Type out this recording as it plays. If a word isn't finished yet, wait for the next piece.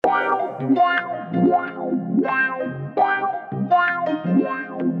Welcome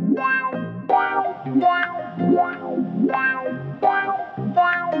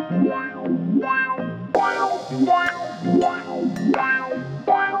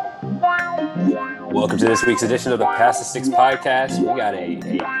to this week's edition of the Past the Six podcast. We got a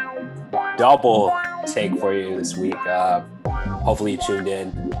double take for you this week. Hopefully you tuned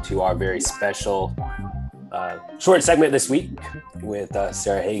in to our very special short segment this week with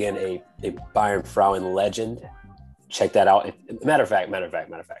Sarah Hagen, a Bayern Frauen legend. Check that out. Matter of fact,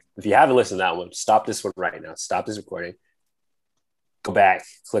 if you haven't listened to that one, stop this one right now. Stop this recording. Go back,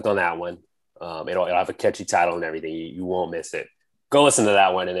 click on that one. It'll have a catchy title and everything. You won't miss it. Go listen to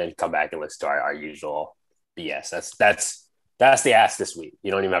that one and then come back and listen to our usual BS. That's the ask this week.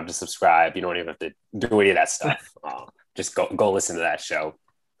 You don't even have to subscribe. You don't even have to do any of that stuff. Just go listen to that show.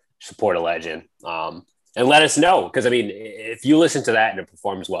 Support a legend. And let us know. Because, I mean, if you listen to that and it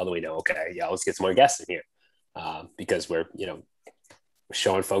performs well, then we know, okay, yeah, let's get some more guests in here. Because we're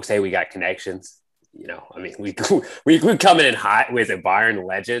showing folks, hey, we got connections. I mean, we coming in hot with a Bayern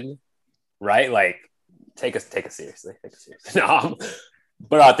legend, right? Like, take us seriously. No,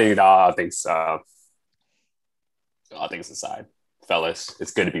 but all things aside, fellas,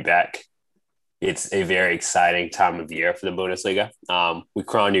 it's good to be back. It's a very exciting time of year for the Bundesliga. We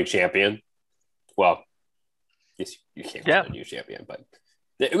crowned new champion. Well, you can't crown a new champion, but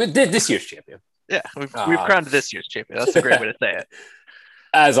this year's champion. Yeah, we've crowned this year's champion. That's a great way to say it.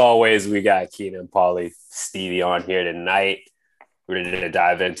 As always, we got Keenan, Paulie, Stevie on here tonight. We're going to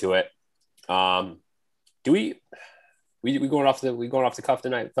dive into it. Do we going off the cuff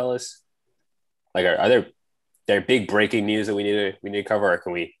tonight, fellas? Like, are there big breaking news that we need to cover, or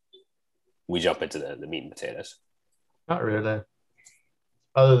can we jump into the meat and potatoes? Not really.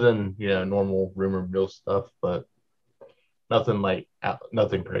 Other than normal rumor mill stuff, but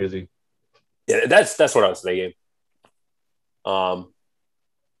nothing crazy. Yeah, that's what I was thinking. Do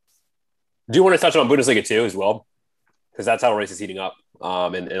you want to touch on Bundesliga 2 as well? Because that's how the race is heating up,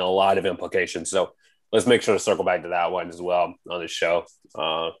 and a lot of implications. So let's make sure to circle back to that one as well on this show.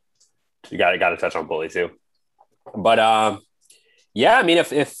 You got to touch on Bully too. But yeah, I mean,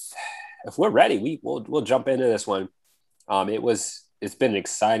 if we're ready, we'll jump into this one. It's been an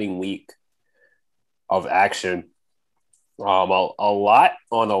exciting week of action. A lot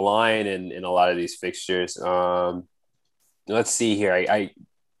on the line in a lot of these fixtures. Let's see here. I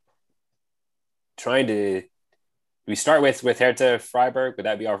trying to. We start with Hertha Freiburg. Would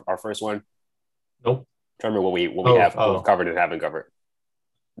that be our first one? Nope. Trying to remember what we've covered and haven't covered.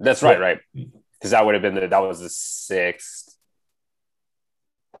 That's right. Because that would have been that was the 6th.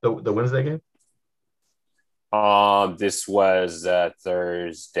 The Wednesday game? This was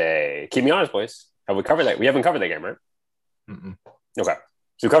Thursday. Keep me honest, boys. Have we covered that? We haven't covered that game, right? Mm-mm. Okay.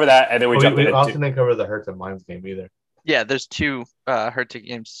 So we cover that, and then we jump into. We also didn't cover the Hertha Mainz game either. Yeah, there's 2 Hertha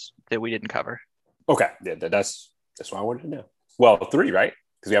games that we didn't cover. Okay. Yeah, that's what I wanted to know. Well, 3, right?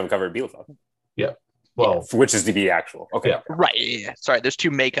 Because we haven't covered Bielefeld. Yeah. Well, which is the actual. Okay. Yeah. Right. Yeah. Sorry, there's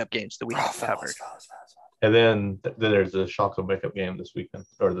 2 makeup games that we haven't covered. And then there's the Schalke makeup game this weekend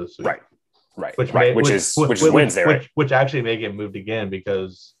or this week. Right. Which is Wednesday, right? Which actually may get moved again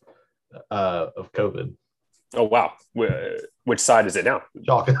because of COVID. Oh wow! Which side is it now?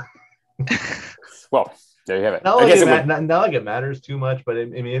 Schalke. Well, there you have it. Not like it matters too much, but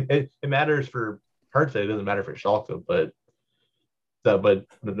it matters for Hertha. It doesn't matter for Schalke, but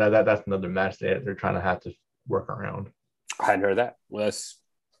that's another match they're trying to have to work around. I hadn't heard that. Well,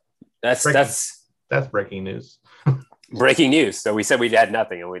 that's breaking news. Breaking news. So we said we had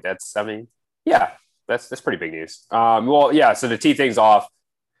nothing, and that's pretty big news. Well, yeah. So to tee things off,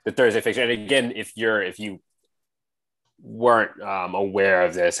 the Thursday fixture, and again, if you weren't aware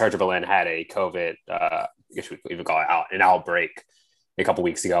of this, Hertha Berlin had a COVID, I guess we could even call it an outbreak a couple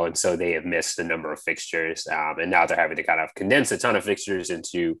weeks ago, and so they have missed a number of fixtures, and now they're having to kind of condense a ton of fixtures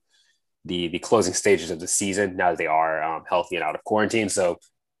into the closing stages of the season now that they are healthy and out of quarantine. So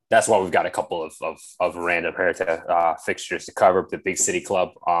that's why we've got a couple of random Hertha fixtures to cover. The big city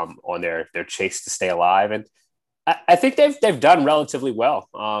club on their chase to stay alive, and I think they've done relatively well.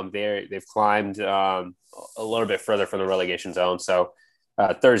 They've climbed a little bit further from the relegation zone. So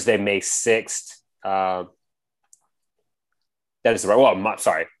Thursday, May 6th. That is the right. Well,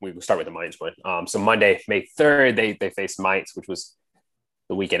 sorry, we will start with the Mainz one. So Monday, May 3rd, they faced Mainz, which was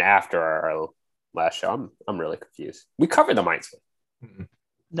the weekend after our last show. I'm really confused. We covered the Mainz one.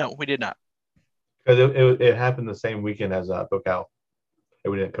 No, we did not. Because it happened the same weekend as Pokal.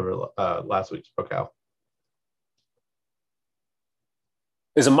 We didn't cover last week's Pokal.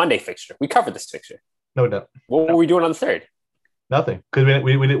 It was a Monday fixture. We covered this fixture. No. What were we doing on the 3rd? Nothing, because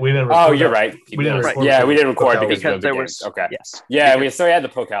we didn't. Oh, record you're that. right. We didn't Honest. record Yeah, we because didn't record Pokal because because of the there games. was Okay. yes. Yeah, because- so we had the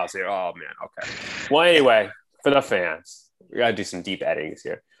Pokals here. Oh man. Okay. Well, anyway, for the fans, we gotta do some deep editings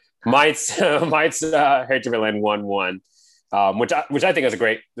here. Mainz Hertha Berlin 1-1, which I think is a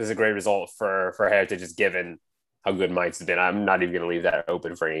great result for Hertha, just given how good Mainz has been. I'm not even going to leave that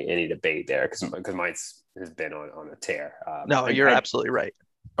open for any debate there because Mainz has been on a tear. No, you're absolutely right.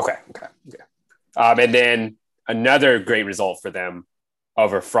 Okay. And then another great result for them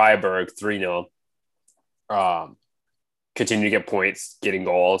over Freiburg, 3-0. Continue to get points, getting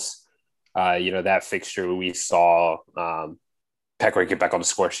goals. That fixture we saw Peck get back on the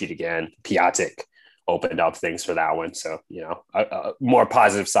score sheet again. Piatek opened up things for that one. So, more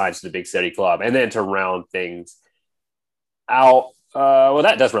positive signs to the big city club. And then to round things out,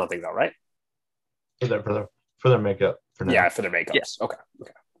 that does round things out, right? For their makeup. For now. Yeah, for their makeups. Yes. Okay.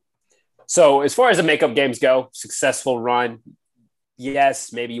 So as far as the makeup games go, successful run.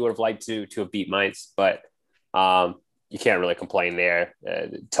 Yes, maybe you would have liked to have beat Mainz, but you can't really complain there.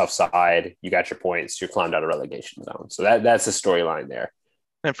 Tough side. You got your points. You're climbed out of relegation zone. So that's the storyline there.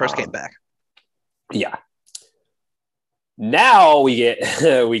 And first game back. Yeah. Now we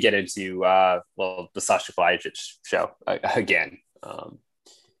get into the Sasha Kalajdzic show again.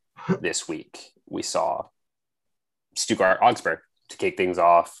 This week we saw Stuttgart Augsburg to kick things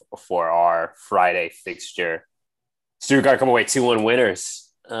off for our Friday fixture. Stuttgart come away 2-1 winners.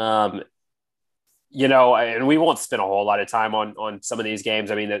 And we won't spend a whole lot of time on some of these games.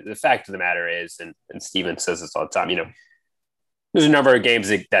 I mean, the fact of the matter is, and Steven says this all the time, there's a number of games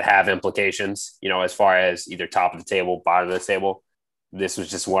that have implications, as far as either top of the table, bottom of the table. This was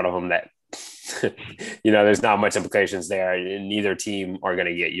just one of them that, there's not much implications there. Neither team are going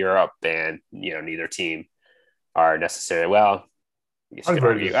to get Europe, and, neither team are necessarily, well, I guess you could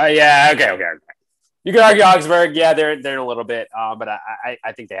argue. Okay. You could argue Augsburg. Yeah, they're in a little bit, but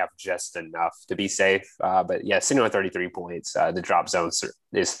I think they have just enough to be safe. But yeah, sitting on 33 points. The drop zone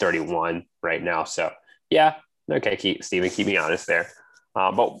is 31 right now. So yeah, okay, Steven, keep me honest there.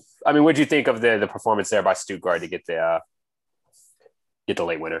 But I mean, what do you think of the performance there by Stuttgart to get the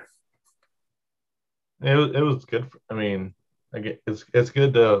late winner? It was good. It's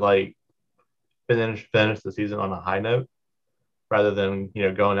good to finish the season on a high note, rather than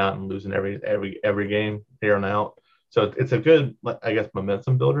going out and losing every game here on out. So it's a good, I guess,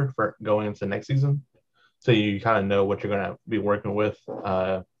 momentum builder for going into next season. So you kind of know what you're going to be working with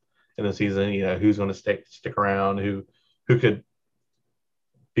in the season. Who's going to stick around, who could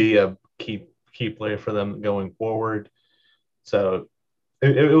be a key player for them going forward. So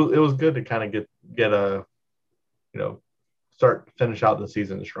it was good to kind of get a finish out the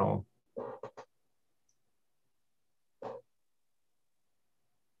season strong.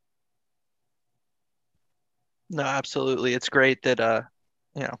 No, absolutely. It's great that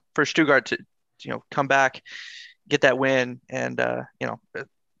for Stuttgart to come back, get that win, and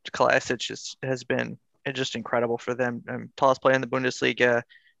Kalajdzic has been just incredible for them. Tallest player in the Bundesliga,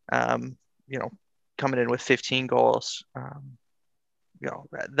 coming in with 15 goals.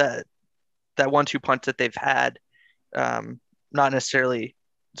 That 1-2 punch that they've had, not necessarily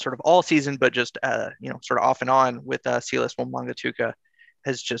sort of all season, but just sort of off and on with Silas Wamangituka,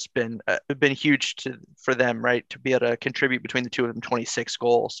 has just been huge for them, right? To be able to contribute between the two of them, 26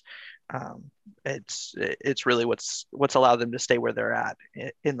 goals. It's really what's allowed them to stay where they're at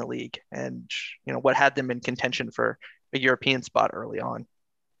in the league, and what had them in contention for a European spot early on.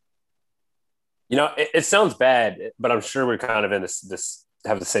 It sounds bad, but I'm sure we're kind of in this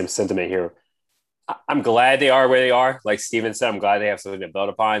have the same sentiment here. I'm glad they are where they are. Like Steven said, I'm glad they have something to build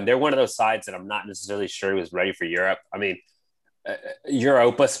upon. They're one of those sides that I'm not necessarily sure was ready for Europe. I mean,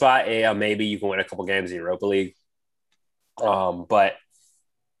 Europa spot, yeah, maybe you can win a couple games in Europa League. But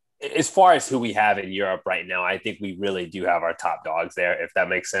as far as who we have in Europe right now, I think we really do have our top dogs there, if that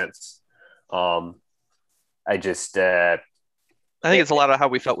makes sense. I think it's a lot of how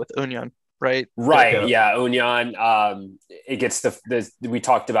we felt with Union, right? Right. Yeah. Union. It gets we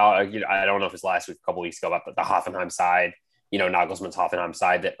talked about, I don't know if it's last week, a couple weeks ago, about the Hoffenheim side, Nagelsmann's Hoffenheim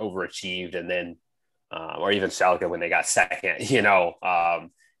side that overachieved, and then, or even Schalke when they got second,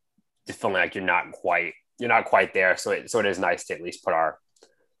 just feeling like you're not quite there. So it is nice to at least put our,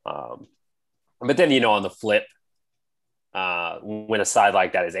 but then, on the flip, when a side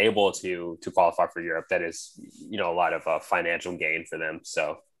like that is able to qualify for Europe, that is, a lot of financial gain for them.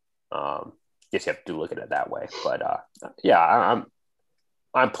 So, guess you have to look at it that way. But yeah,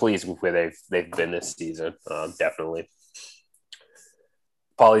 I'm pleased with where they've been this season. Definitely.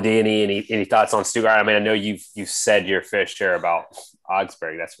 Paulie D, any thoughts on Stuttgart? I mean, I know you've said your fair share about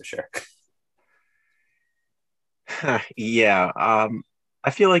Augsburg, that's for sure. Yeah,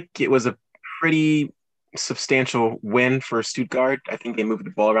 I feel like it was a pretty substantial win for Stuttgart. I think they moved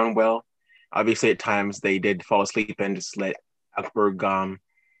the ball around well. Obviously, at times they did fall asleep and just let Augsburg do a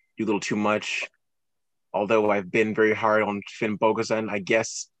little too much. Although I've been very hard on Finn Bogason, I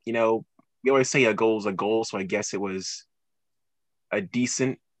guess, we always say a goal is a goal, so I guess it was a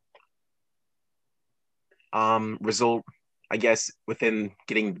decent result, I guess, within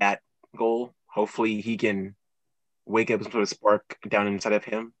getting that goal. Hopefully he can wake up some sort of spark down inside of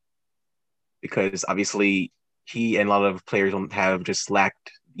him because obviously he and a lot of players don't have just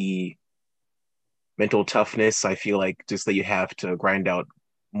lacked the mental toughness. I feel like just that you have to grind out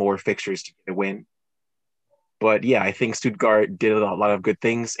more fixtures to get a win. But yeah, I think Stuttgart did a lot of good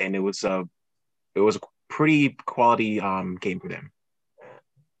things, and it was a pretty quality game for them.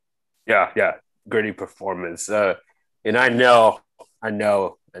 Yeah, gritty performance. And I know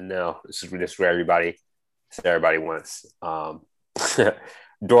this is just for everybody. So everybody wants.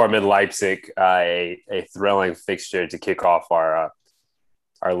 Dortmund Leipzig, a thrilling fixture to kick off our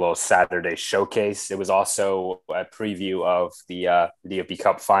little Saturday showcase. It was also a preview of the DFB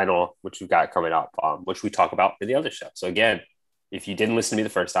Cup final, which we've got coming up, which we talk about in the other show. So again, if you didn't listen to me the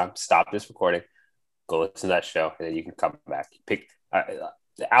first time, stop this recording, go listen to that show, and then you can come back. Pick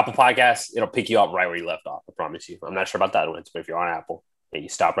the Apple Podcast; it'll pick you up right where you left off. I promise you. I'm not sure about that one, but if you're on Apple and you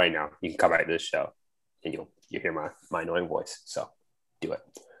stop right now, you can come back to this show, and you'll hear my annoying voice. So do it.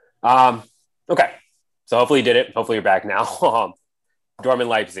 Okay. So hopefully you did it. Hopefully you're back now. Dortmund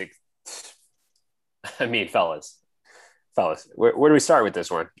Leipzig. I mean, fellas, where do we start with this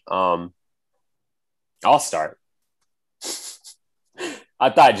one? I'll start. I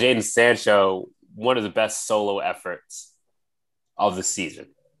thought Jadon Sancho, one of the best solo efforts of the season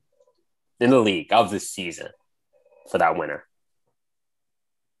in the league of the season for that winner.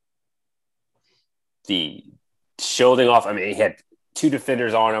 The shielding off. I mean, he had two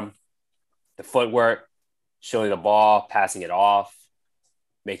defenders on him. The footwork, shielding the ball, passing it off,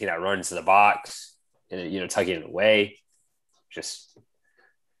 making that run into the box, and tucking it away. Just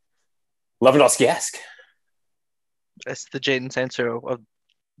Lewandowski-esque. That's the Jadon Sancho of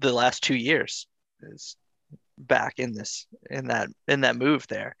the last 2 years is back in that move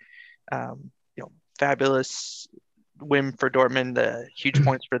there. Fabulous win for Dortmund. Huge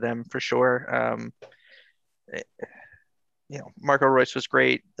points for them for sure. Marco Reus was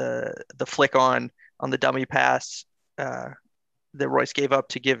great. The flick on the dummy pass that Reus gave up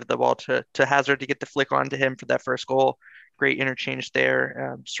to give the ball to Hazard to get the flick on to him for that first goal. Great interchange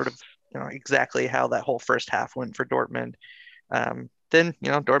there. Sort of exactly how that whole first half went for Dortmund. Then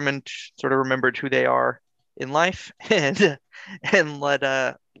Dortmund sort of remembered who they are in life and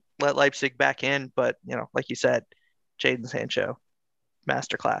let Leipzig back in. But like you said, Jadon Sancho,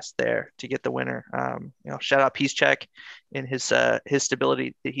 masterclass there to get the winner. Shout out Piszczek in his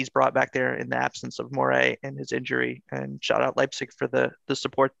stability that he's brought back there in the absence of Morey and his injury, and shout out Leipzig for the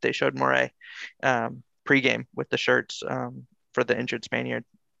support they showed Morey pregame with the shirts for the injured Spaniard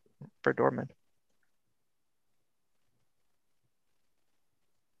for Dortmund.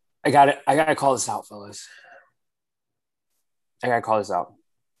 I gotta call this out, fellas. I gotta call this out.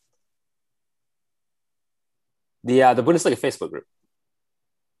 The Bundesliga Facebook group.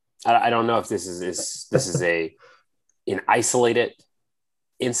 I don't know if this is an isolated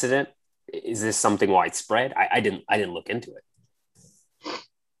incident. Is this something widespread? I didn't look into it.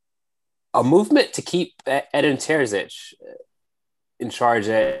 A movement to keep Edin Terzic in charge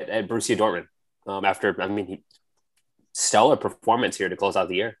at Borussia Dortmund after stellar performance here to close out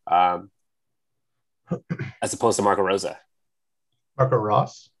the year, as opposed to Marco Rose. Marco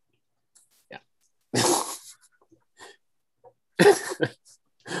Ross. Yeah.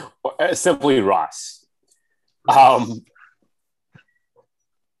 Simply Ross. But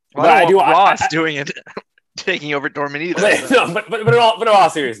I do Ross doing it, taking over Dortmund either. But in all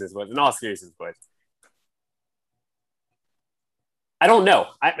seriousness, I don't know.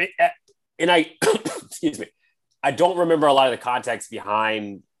 Excuse me. I don't remember a lot of the context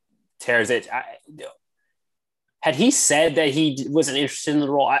behind Terzic. Had he said that he wasn't interested in the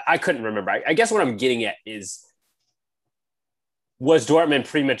role? I couldn't remember. I guess what I'm getting at is, was Dortmund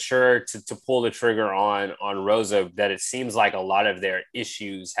premature to pull the trigger on Rosa? That it seems like a lot of their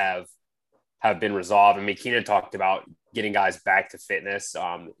issues have been resolved. And Keenan talked about getting guys back to fitness.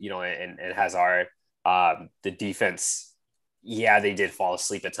 And Hazard, the defense. Yeah, they did fall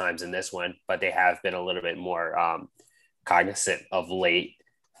asleep at times in this one, but they have been a little bit more cognizant of late.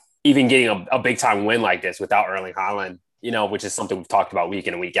 Even getting a big time win like this without Erling Haaland, which is something we've talked about week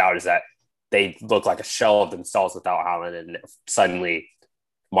in and week out, is that they look like a shell of themselves without Haaland, and suddenly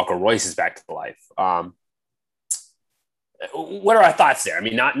Marco Reus is back to life. what are our thoughts there? I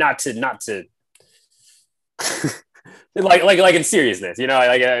mean, not to like in seriousness,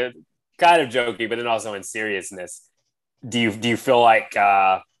 like kind of joking, but then also in seriousness. Do you feel like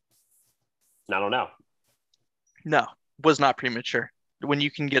I don't know? No, was not premature. When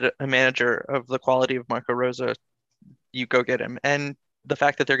you can get a manager of the quality of Marco Rosa, you go get him. And the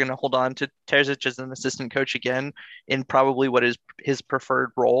fact that they're going to hold on to Terzic as an assistant coach again in probably what is his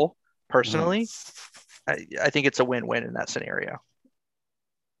preferred role personally, I think it's a win-win in that scenario.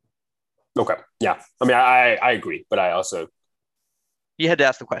 Okay. Yeah. I mean, I agree, but I also. You had to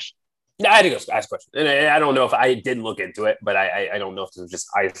ask the question. Yeah, I had to go ask a question. And I don't know if I didn't look into it, but I don't know if this was just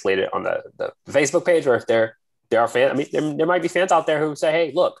isolated on the Facebook page or if there are fans. I mean, there might be fans out there who say,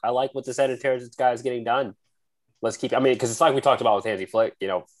 hey, look, I like what this Terzic guy is getting done. Let's keep. I mean, because it's like we talked about with Hansi Flick.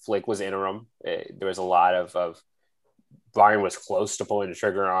 Flick was interim. There was a lot of Bayern was close to pulling the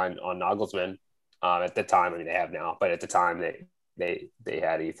trigger on Nagelsmann at the time. I mean, they have now, but at the time they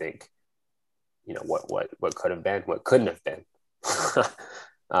had. Do you think, what could have been, what couldn't have been?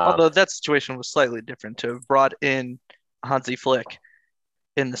 Although that situation was slightly different to have brought in Hansi Flick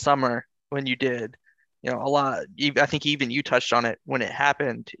in the summer when you did, a lot. I think even you touched on it when it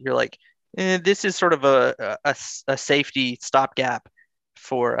happened. You're like, this is sort of a safety stopgap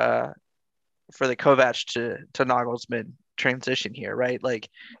for the Kovac to Nagelsmann transition here, right? Like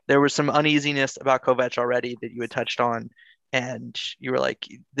there was some uneasiness about Kovac already that you had touched on, and you were like,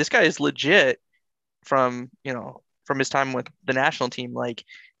 this guy is legit from his time with the national team. Like,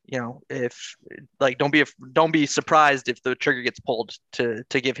 if like don't be surprised if the trigger gets pulled to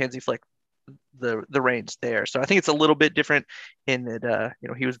give Hansi Flick the reins there. So I think it's a little bit different in that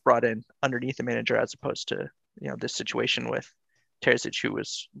he was brought in underneath the manager as opposed to this situation with Terzic, who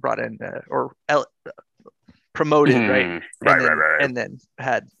was brought in promoted, right? Right. And then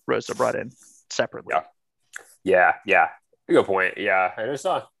had Rosa brought in separately. Yeah. Good point. Yeah, I just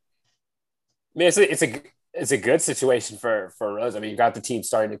saw. I mean, it's a good situation for Rosa. I mean, you got the team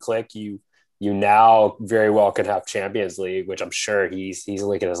starting to click. You now very well could have Champions League, which I'm sure he's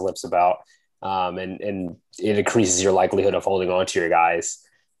licking his lips about. And it increases your likelihood of holding on to your guys.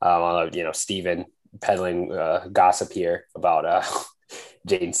 Steven peddling gossip here about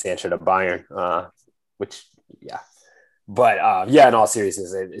Jadon Sancho to Bayern, which but in all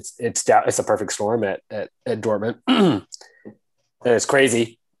seriousness, it's a perfect storm at Dortmund. And it's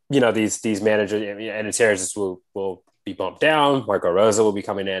crazy. These managers, and it's Terzic will be bumped down. Marco Rosa will be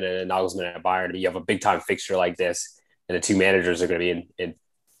coming in, and Nagelsmann at Bayern. You have a big time fixture like this, and the two managers are going to be in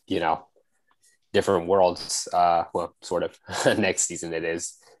different worlds. Sort of next season. It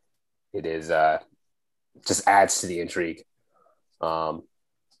is just adds to the intrigue.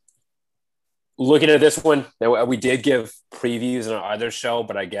 Looking at this one, we did give previews on our other show,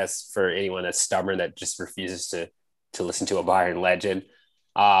 but I guess for anyone that's stubborn that just refuses to listen to a Bayern legend.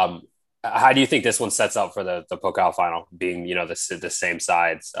 How do you think this one sets up for the Pokal final, being the same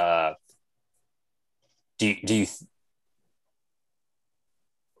sides? Do you?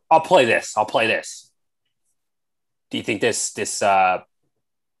 I'll play this. Do you think this? Now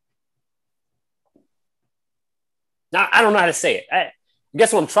I don't know how to say it. I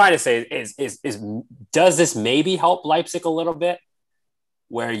guess what I'm trying to say is does this maybe help Leipzig a little bit,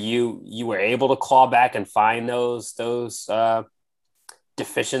 where you were able to claw back and find those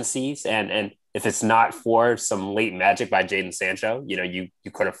deficiencies, and if it's not for some late magic by Jadon Sancho, you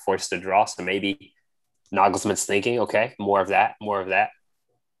could have forced a draw. So maybe Nagelsmann's thinking, okay, more of that.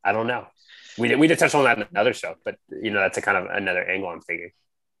 I don't know. We did touch on that in another show, but that's a kind of another angle I'm thinking.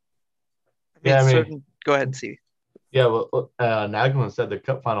 Go ahead and see. Yeah, well, Nagelsmann said the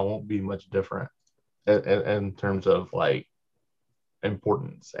cup final won't be much different in terms of like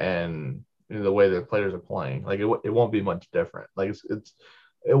importance and the way the players are playing. Like it won't be much different. Like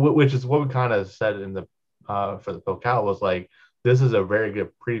which is what we kind of said in the for the Pokal was like, this is a very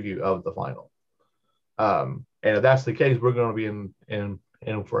good preview of the final. And if that's the case, we're going to be in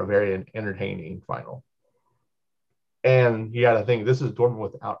for a very entertaining final. And you got to think, this is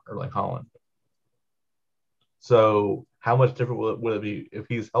Dortmund without Erling Haaland. So how much different will it be if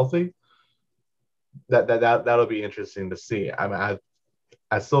he's healthy? That'll be interesting to see. I mean,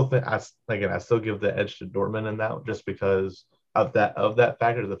 I still think I still give the edge to Dortmund in that, just because of that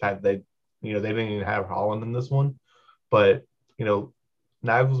factor, the fact that they didn't even have Haaland in this one. But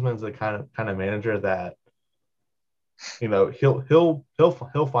Nagelsmann's the kind of manager that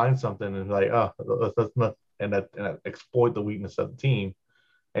he'll find something and like, let's and exploit the weakness of the team,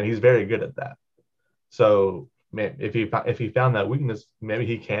 and he's very good at that. So if he found that weakness, maybe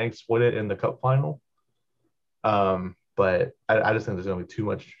he can exploit it in the cup final. But I just think there's going to be too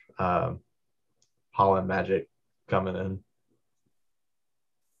much Haaland magic coming in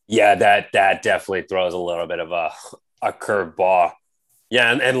Yeah, that definitely throws a little bit of a curveball. Yeah,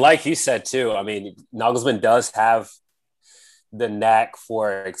 and like you said too, I mean, Nagelsmann does have the knack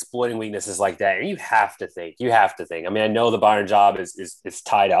for exploiting weaknesses like that. And you have to think. I mean, I know the Bayern job is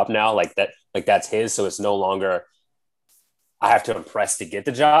tied up now, like that, like that's his, so it's no longer I have to impress to get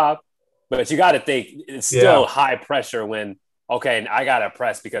the job. But you got to think it's still high pressure when okay, I got to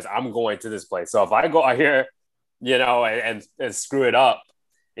impress because I'm going to this place. So if I go out here, and screw it up,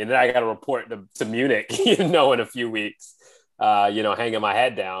 and then I got to report to Munich, in a few weeks, hanging my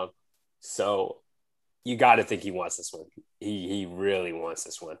head down. So you got to think he wants this one. He really wants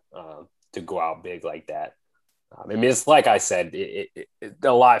this one to go out big like that. I mean, it's like I said, a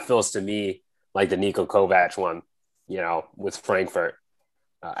lot feels to me like the Niko Kovac one, with Frankfurt.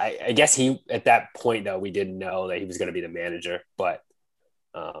 I guess he at that point though we didn't know that he was going to be the manager, but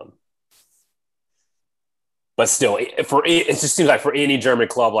still, it just seems like for any German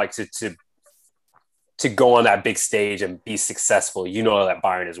club like to go on that big stage and be successful, that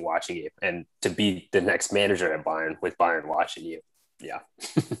Bayern is watching you, and to be the next manager at Bayern with Bayern watching you. Yeah.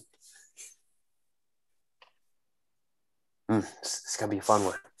 It's going to be a fun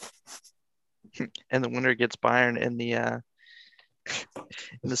one. And the winner gets Bayern in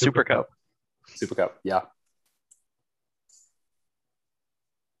the Super Cup. Super Cup, yeah.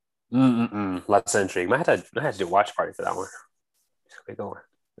 Let's intrigue. I had to do a watch party for that one. It's going to be going.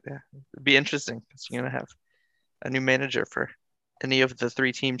 Yeah, it'd be interesting because you're gonna have a new manager for any of the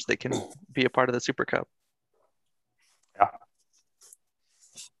three teams that can be a part of the Super Cup. Yeah.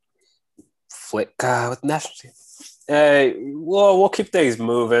 Flick with national team. We'll keep things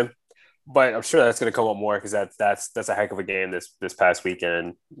moving, but I'm sure that's going to come up more because that's a heck of a game this past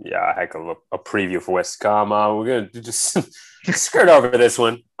weekend. Yeah, a heck of a preview for what's to come. We're going to just skirt over this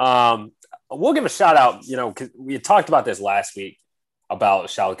one. We'll give a shout out, because we had talked about this last week about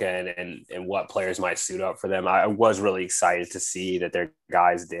Schalke and what players might suit up for them. I was really excited to see that their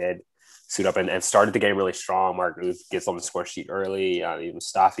guys did suit up and started the game really strong. Mark Ruth gets on the score sheet early. Even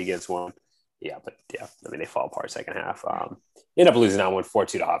Staffy gets one. Yeah, but yeah, I mean, they fall apart second half. End up losing that one 4-2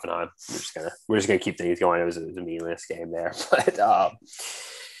 to Hoffenheim. We're just gonna keep things going. It was a meaningless game there. But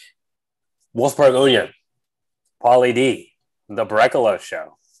Wolfsburg Union, Paulie D, the Brekalo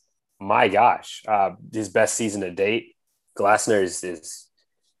show. My gosh, his best season to date. Glasner is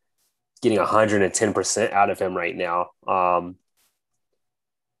getting 110% out of him right now.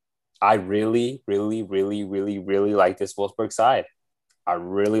 I really, really, really, really, really like this Wolfsburg side. I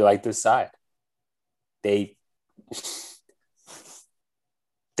really like this side. They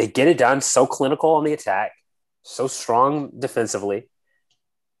get it done, so clinical on the attack, so strong defensively.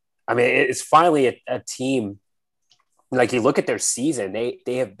 I mean, it's finally a team, like you look at their season, they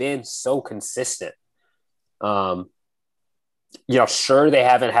have been so consistent. Sure, they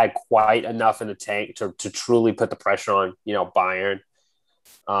haven't had quite enough in the tank to truly put the pressure on, Bayern.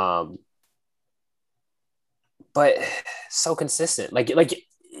 But so consistent. Like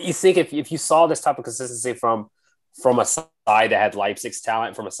you think if you saw this type of consistency from a side that had Leipzig's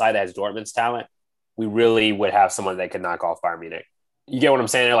talent, from a side that has Dortmund's talent, we really would have someone that could knock off Bayern Munich. You get what I'm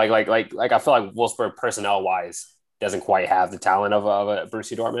saying? Like I feel like Wolfsburg personnel wise doesn't quite have the talent of a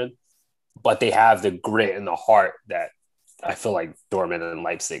Borussia Dortmund, but they have the grit and the heart that I feel like Dortmund and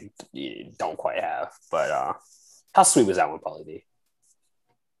Leipzig don't quite have. But how sweet was that one, Paulie D?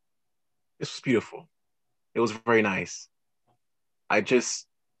 This was beautiful. It was very nice. This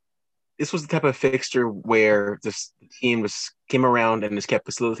was the type of fixture where the team came around and just kept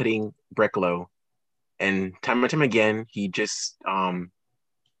facilitating Brekalo. And time and time again, he just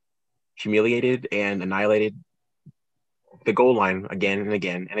humiliated and annihilated the goal line again and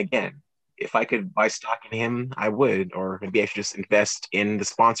again and again. If I could buy stock in him, I would, or maybe I should just invest in the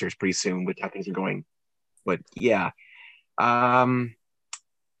sponsors pretty soon with how things are going. But yeah, what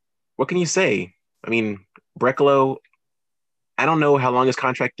can you say? I mean, Brekalo, I don't know how long his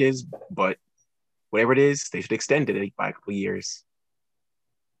contract is, but whatever it is, they should extend it by a couple of years.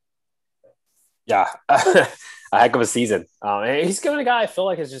 Yeah, a heck of a season. And he's given a guy I feel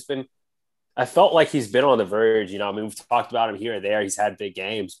like I felt like he's been on the verge. I mean, we've talked about him here and there. He's had big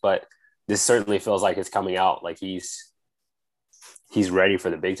games, but this certainly feels like it's coming out. Like he's ready for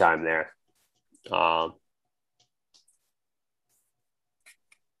the big time there.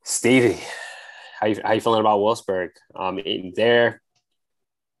 Stevie, how you feeling about Wolfsburg? I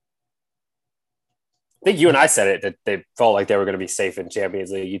think you and I said it that they felt like they were going to be safe in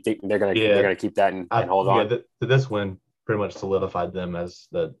Champions League. You think they're going to keep that and hold on? This win pretty much solidified them as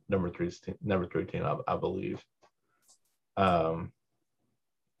the number three team, I believe. Because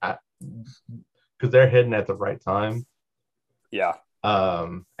they're hitting at the right time. Yeah.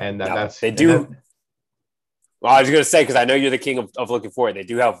 And No, that's they do. Well, I was going to say, because I know you're the king of looking forward. They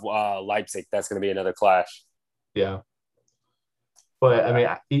do have Leipzig. That's going to be another clash. Yeah. But I mean,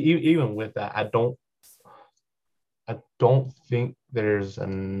 even with that, I don't think there's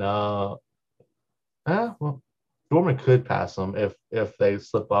enough. Well, Dortmund could pass them if they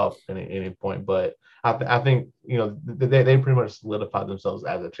slip up at any point. But I think they pretty much solidified themselves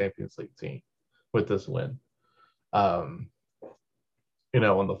as a Champions League team with this win. On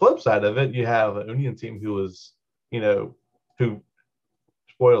the flip side of it, you have an Union team who was, who,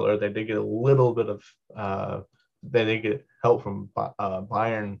 spoiler, they did get a little bit of, they did get help from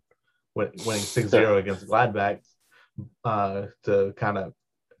Bayern winning 6-0 against Gladbach to kind of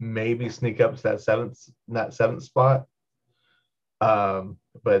maybe sneak up to that seventh spot.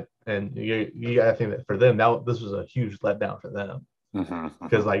 But you gotta think that for them now this was a huge letdown for them.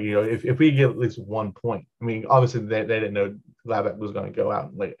 Because if we get at least 1 point, I mean, obviously they didn't know Gladbach was going to go out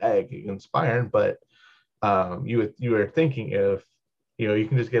and lay egg against Bayern, but you were thinking if you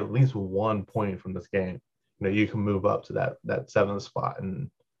can just get at least 1 point from this game, you can move up to that seventh spot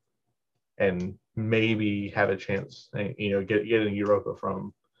and maybe have a chance, get in Europa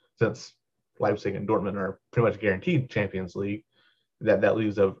since Leipzig and Dortmund are pretty much guaranteed Champions League. That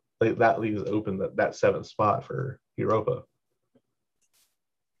leaves open that seventh spot for Europa.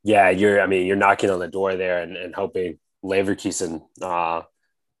 Yeah, you're knocking on the door there and hoping Leverkusen,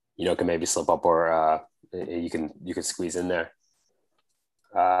 can maybe slip up or you can squeeze in there.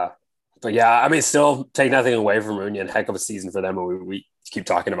 But yeah, I mean, still take nothing away from Union. Heck of a season for them, and we keep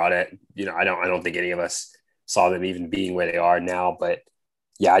talking about it. I don't think any of us saw them even being where they are now. But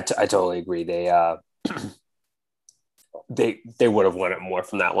yeah, I totally agree. They they would have wanted more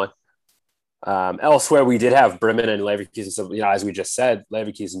from that one. Elsewhere, we did have Bremen and Leverkusen. So, as we just said,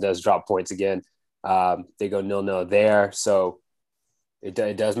 Leverkusen does drop points again. They go 0-0 there. So it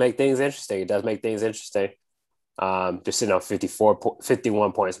does make things interesting. They're sitting on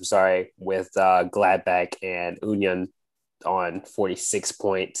 51 points, with Gladbach and Union on 46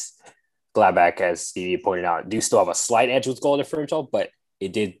 points. Gladbach, as Stevie pointed out, do still have a slight edge with goal differential, but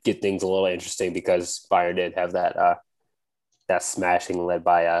it did get things a little interesting because Bayern did have that smashing led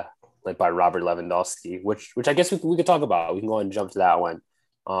by Robert Lewandowski, which I guess we could talk about. We can go ahead and jump to that one.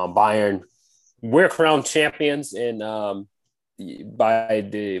 Bayern, we're crowned champions by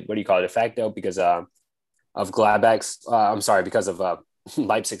the, what do you call it, de facto, because of Gladbach's. Because of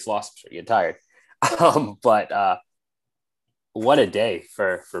Leipzig's loss. I'm sure you get tired. But what a day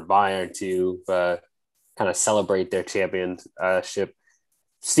for Bayern to kind of celebrate their championship.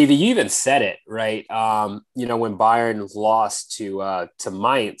 Stevie, you even said it, right? When Bayern lost to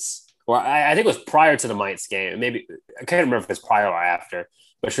Mainz, or I think it was prior to the Mainz game. Maybe I can't remember if it's prior or after,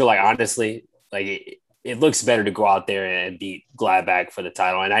 but you're like, honestly, like it looks better to go out there and beat Gladbach for the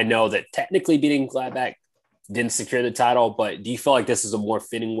title. And I know that technically beating Gladbach didn't secure the title, but do you feel like this is a more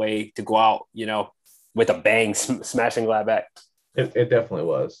fitting way to go out, with a bang, smashing Gladbach? It definitely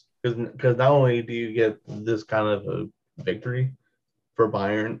was, because not only do you get this kind of a victory for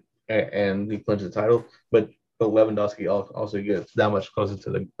Bayern and he clinch the title, but Lewandowski also gets that much closer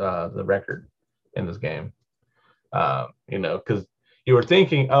to the record in this game. Because you were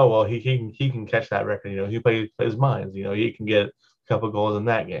thinking, oh well, he can catch that record. He plays Mainz. He can get a couple goals in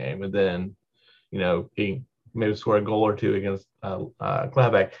that game, and then he maybe score a goal or two against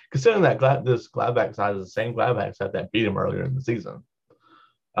Gladbach. Considering that this Gladbach side is the same Gladbach side that beat him earlier in the season,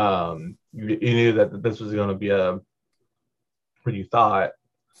 you knew that this was going to be when you thought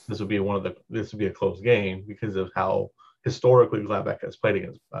this would be a close game because of how historically Gladbach has played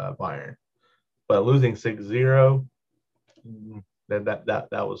against Bayern. But losing 6-0,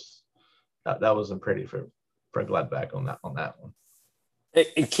 that wasn't pretty for Gladbach on that one.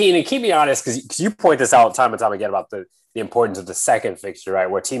 And Keenan, keep me honest, because you point this out time and time again about the importance of the second fixture, right?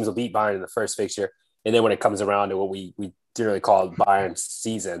 Where teams will beat Bayern in the first fixture, and then when it comes around to what we generally call Bayern's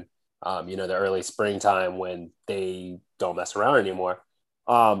season, the early springtime when they don't mess around anymore.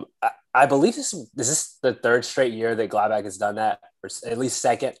 I believe this is the third straight year that Gladbach has done that, or at least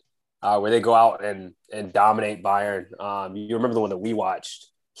second, where they go out and dominate Bayern. You remember the one that we watched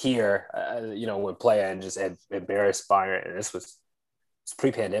here, when Playa and just embarrassed Bayern, and it's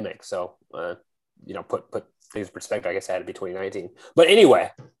pre-pandemic, so put things in perspective. I guess I had it be 2019, but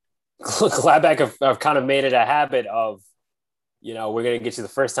anyway, Gladbach have kind of made it a habit of, we're gonna get you the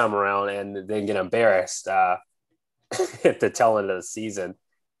first time around and then get embarrassed at the tail end of the season.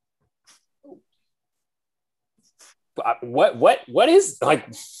 What is, like,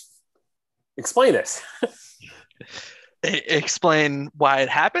 explain this? Explain why it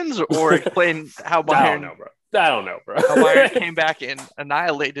happens, or explain how I don't Bayern know, bro. I don't know, bro. how Bayern came back and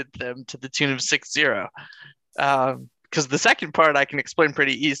annihilated them to the tune of 6-0. Because the second part I can explain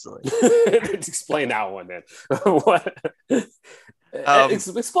pretty easily. Explain that one then. What?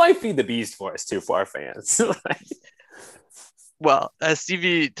 Explain Feed the Beast for us too, for our fans. Well, as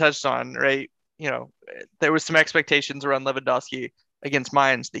Stevie touched on, right? There was some expectations around Lewandowski against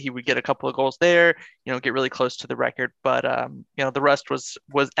Mainz that he would get a couple of goals there, get really close to the record. But the rest was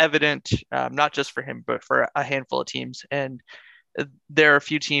evident, not just for him, but for a handful of teams. And there are a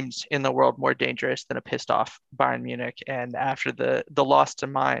few teams in the world more dangerous than a pissed off Bayern Munich. And after the loss to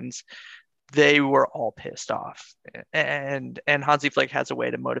Mainz, they were all pissed off. And Hansi Flick has a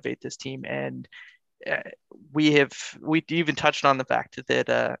way to motivate this team. And we even touched on the fact that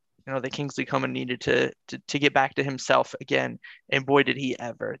that Kingsley Coman needed to get back to himself again, and boy did he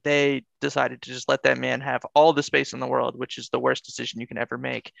ever. They decided to just let that man have all the space in the world, which is the worst decision you can ever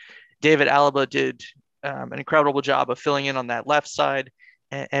make. David Alaba did an incredible job of filling in on that left side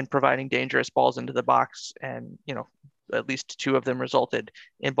and providing dangerous balls into the box, and at least two of them resulted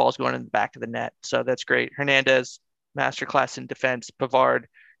in balls going in the back of the net, so that's great. Hernandez, masterclass in defense. Pavard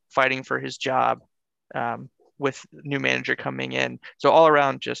fighting for his job, with new manager coming in. So all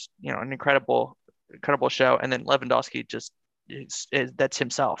around, just an incredible show. And then Lewandowski just that's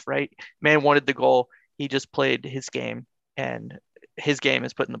himself, right? Man wanted the goal. He just played his game, and his game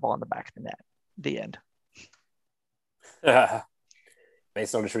is putting the ball in the back of the net. The end.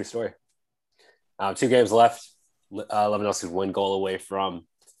 Based on a true story. 2 games left. Lewandowski's one goal away from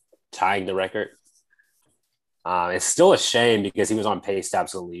tying the record. It's still a shame because he was on pace to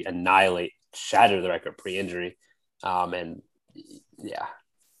absolutely shatter the record pre-injury. And yeah,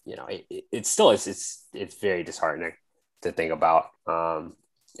 it's still it's very disheartening to think about. And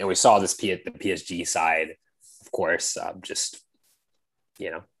we saw this the PSG side, of course, just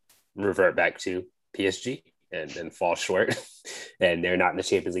revert back to PSG and fall short, and they're not in the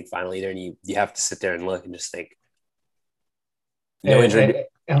Champions League final either. And you have to sit there and look and just think, injury.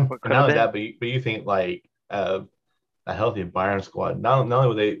 And not only that, but you think like a healthy Bayern squad, not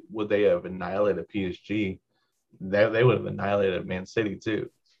only would they have annihilated PSG, they would have annihilated Man City too.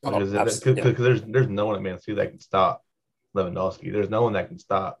 Because there's no one at Man City that can stop Lewandowski. There's no one that can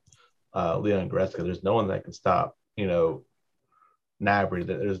stop Leon Goretzka. There's no one that can stop Gnabry.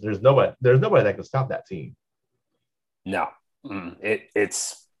 There's nobody that can stop that team. No,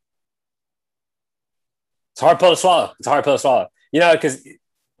 it's a hard pill to swallow. It's a hard pill to swallow. Because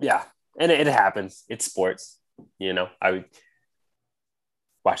and it happens. It's sports. I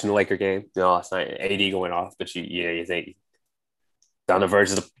watching the Laker game, last night, AD going off, but you think on the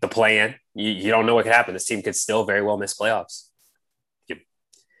verge of the play-in, you don't know what could happen. This team could still very well miss playoffs.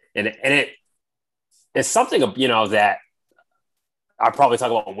 And it's something, that I probably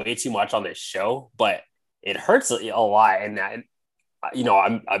talk about way too much on this show, but it hurts a lot. And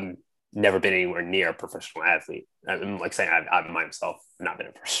I'm never been anywhere near a professional athlete. I'm like saying I myself have not been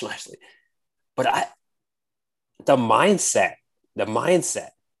a professional athlete, but the mindset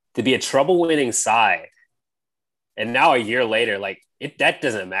to be a trouble-winning side, and now a year later, like that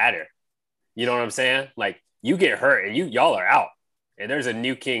doesn't matter. You know what I'm saying? Like you get hurt and y'all are out, and there's a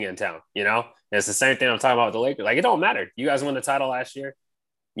new king in town. And it's the same thing I'm talking about with the Lakers. Like it don't matter. You guys won the title last year.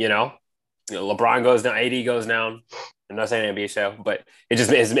 LeBron goes down, AD goes down. I'm not saying NBA show, but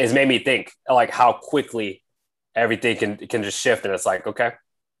it's made me think like how quickly everything can just shift, and it's like, okay,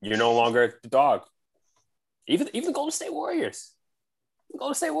 you're no longer the dog. Even the Golden State Warriors.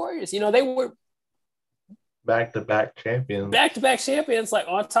 They were back-to-back champions. Like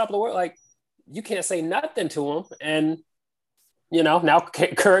on top of the world. Like you can't say nothing to them, and now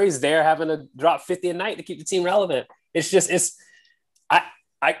Curry's there having to drop 50 a night to keep the team relevant.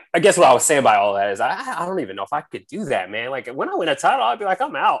 I guess what I was saying by all that is I don't even know if I could do that, man. Like when I win a title, I'd be like,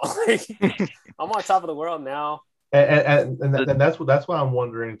 I'm out. Like I'm on top of the world now. And that's what I'm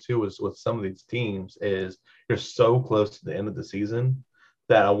wondering too is with some of these teams is you're so close to the end of the season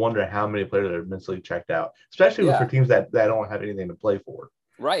that I wonder how many players are mentally checked out, especially for teams that don't have anything to play for.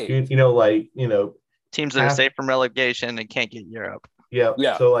 Right. Teams that are safe from relegation and can't get Europe. Yeah.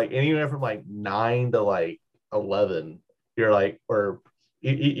 Yeah. So like anywhere from like 9 to like 11, you're like, or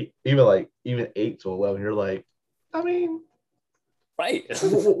even 8 to 11, you're like, I mean, right. What's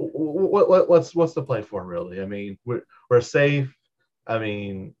the play for really? I mean, we're safe. I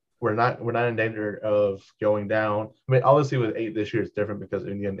mean, we're not in danger of going down. I mean, obviously with 8 this year it's different because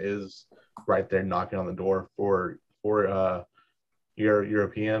Union is right there knocking on the door for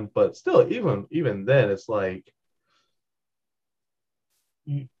European, but still even then it's like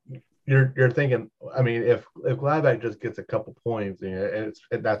you're thinking. I mean, if Gladbach just gets a couple points,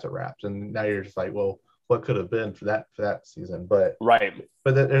 that's a wrap. And now you're just like, well, what could have been for that season? But Right.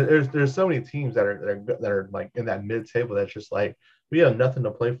 But there's so many teams that are like in that mid table that's just like we have nothing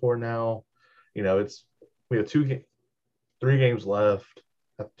to play for now. We have 3 games left,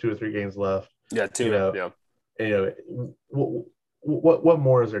 2 or 3 games left. Yeah, two. You know, Yeah. And, what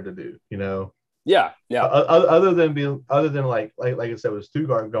more is there to do? Yeah. Yeah. Other than like I said with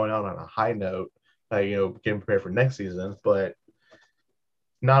Stuttgart going out on a high note, getting prepared for next season, but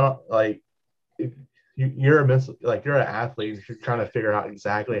not like you're you're an athlete. You're trying to figure out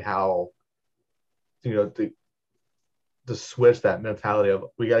exactly how to switch that mentality of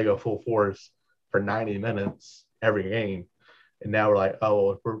we got to go full force for 90 minutes every game, and now we're like,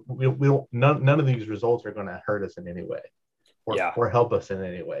 oh, we don't none of these results are going to hurt us in any way, or help us in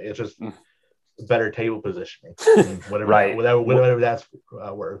any way. It's just better table positioning, whatever, right? Whatever that's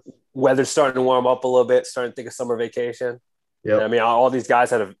worth. Weather's starting to warm up a little bit. Starting to think of summer vacation. Yeah, I mean, all these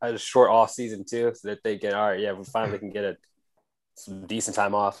guys had a short off season too, so that they get all right. Yeah, we finally can get some decent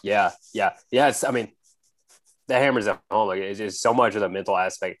time off. Yeah. I mean, the hammers at home. Like it's just so much of the mental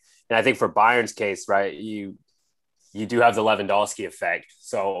aspect, and I think for Bayern's case, right, you do have the Lewandowski effect.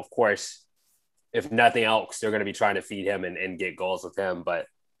 So of course, if nothing else, they're going to be trying to feed him and get goals with him. But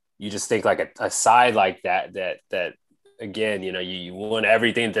you just think like a side like that again, you won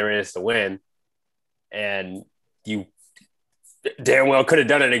everything there is to win, and you damn well could have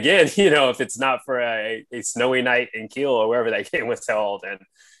done it again, if it's not for a snowy night in Kiel or wherever that game was held, and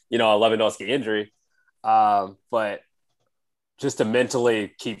a Lewandowski injury. But just to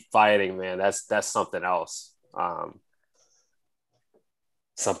mentally keep fighting, man, that's something else.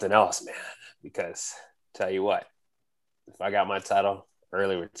 Something else, man. Because tell you what, if I got my title,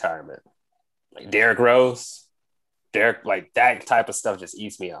 early retirement, like Derrick Rose, like that type of stuff just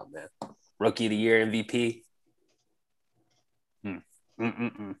eats me up, man. Rookie of the year MVP.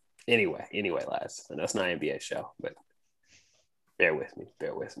 Anyway, lads, I know it's not an NBA show, but bear with me.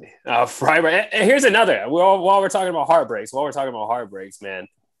 Freiburg. And here's another. While we're talking about heartbreaks, man.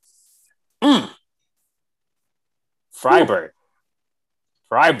 Freiburg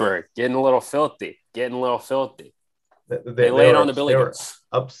getting a little filthy. They laid on the Billy Goats.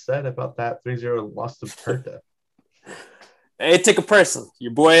 Upset about that 3-0 loss to Hertha. They took it personally.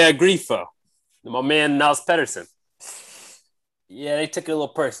 Your boy Grifo, my man Niels Pedersen. Yeah, they took it a little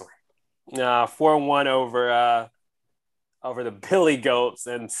personally. 4-1 over the Billy Goats,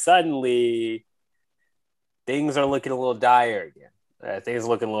 and suddenly things are looking a little dire again. Things are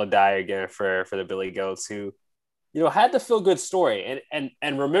looking a little dire again for the Billy Goats, who had the feel good story. And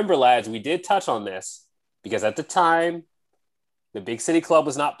remember, lads, we did touch on this because at the time the big city club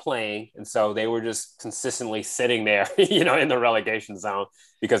was not playing, and so they were just consistently sitting there, in the relegation zone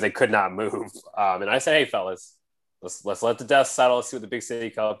because they could not move. And I said, hey, fellas, let's let the dust settle. Let's see what the big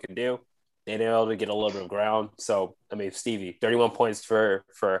city club can do. They've been able to get a little bit of ground. So, I mean, Stevie, 31 points for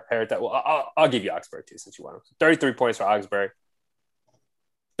Hertha. Well, I'll give you Augsburg too, since you want them. 33 points for Augsburg,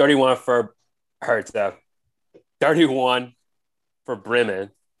 31 for Hertha, 31 for Bremen,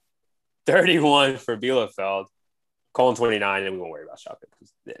 31 for Bielefeld, Cologne 29, and we won't worry about Schalke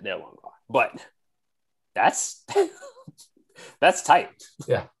because they're long gone. But that's tight.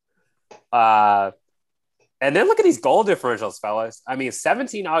 Yeah. And then look at these goal differentials, fellas. I mean,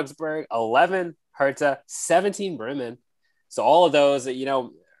 17 Augsburg, 11 Hertha, 17 Bremen. So all of those,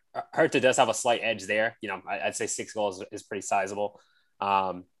 Hertha does have a slight edge there. I'd say 6 goals is pretty sizable.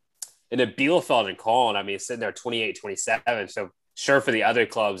 And then Bielefeld and Cologne, I mean, sitting there 28-27. So sure, for the other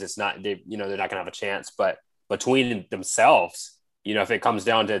clubs, it's not, they're not going to have a chance. But between themselves, if it comes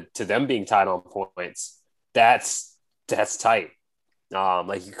down to them being tied on points, that's tight.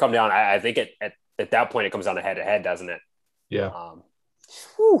 Like you come down, I think at that point, it comes down to head-to-head, doesn't it? Yeah.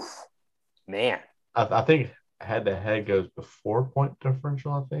 Man. I think head-to-head goes before point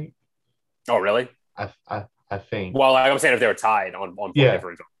differential, I think. Oh, really? I think. Well, I'm saying if they were tied on point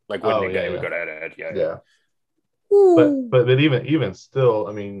differential. Like, wouldn't it would go to head-to-head? Yeah. But even still,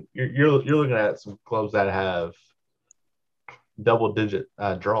 I mean, you're looking at some clubs that have double-digit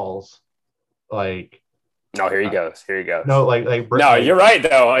draws. Like. No, here he goes. No, like no, you're right,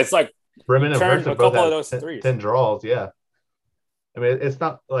 though. It's like Bremen and Hertha both have 10 draws, yeah. I mean, it's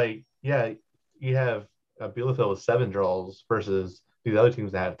not like, you have Bielefeld with 7 draws versus these other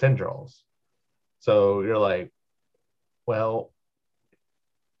teams that have 10 draws. So you're like, well,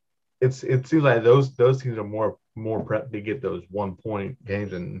 it seems like those teams are more prepped to get those 1-point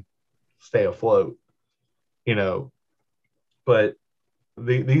games and stay afloat, But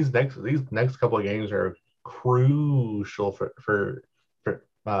these next couple of games are crucial for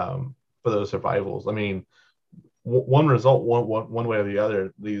for those survivals. I mean, one result, one way or the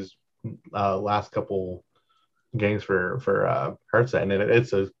other, these last couple games for Hertha, and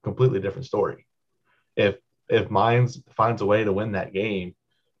it's a completely different story. If Mainz finds a way to win that game,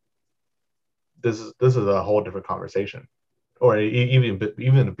 this is a whole different conversation. Or even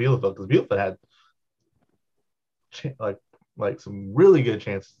in Bielefeld, because Bielefeld had like some really good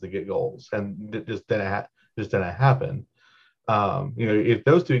chances to get goals, and it just didn't happen. If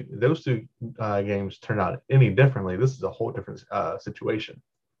those two games turn out any differently, this is a whole different situation.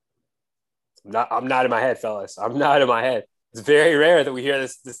 I'm not in my head, fellas. I'm not in my head. It's very rare that we hear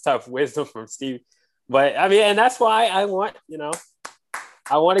this type of wisdom from Steve. But I mean, and that's why I want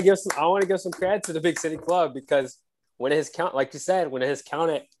to give some credit to the Big City Club, because when it has count, like you said, when it has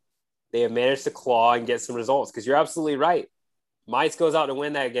counted, they have managed to claw and get some results. Because you're absolutely right. Mainz goes out to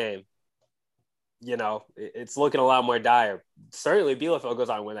win that game. It's looking a lot more dire. Certainly, Bielefeld goes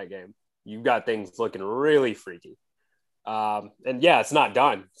out and win that game. You've got things looking really freaky. And yeah, it's not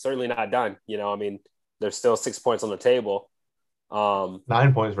done. Certainly not done. I mean, there's still 6 points on the table. 9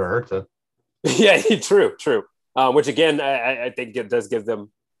 points for Hertha. Yeah, true. Which again, I think it does give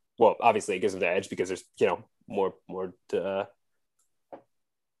them. Well, obviously, it gives them the edge because there's more to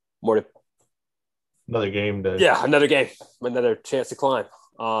another game another chance to climb.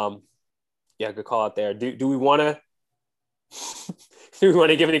 Yeah, good call out there. Do we want to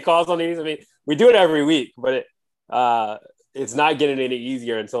give any calls on these? I mean, we do it every week, but it's not getting any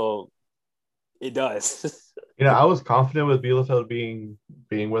easier until it does. I was confident with Bielefeld being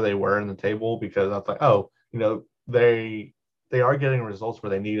where they were in the table, because I was like, they are getting results where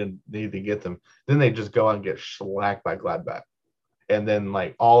they need to get them. Then they just go out and get shellacked by Gladbach, and then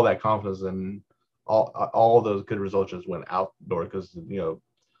like all that confidence and all those good results just went out the door, because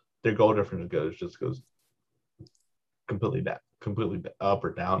their goal difference just goes completely up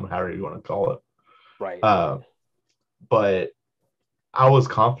or down, however you want to call it. Right. But I was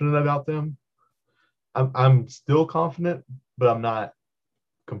confident about them. I'm still confident, but I'm not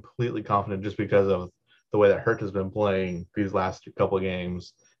completely confident, just because of the way that Hertha has been playing these last couple of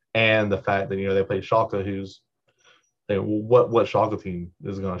games, and the fact that they play Schalke, who's what Schalke team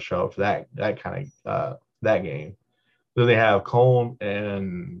is going to show up for that kind of that game. Then they have Köln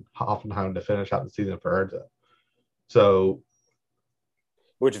and Hoffenheim to finish out the season for Hertha. So,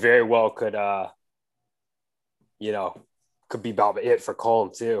 which very well could be about it for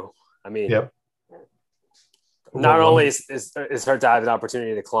Köln too. I mean, yep. Not only is Hertha have an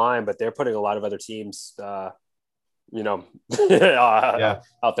opportunity to climb, but they're putting a lot of other teams, out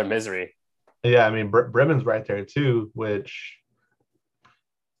their misery. Yeah, I mean, Bremen's right there too, which,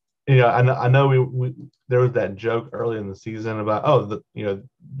 I know we there was that joke early in the season about,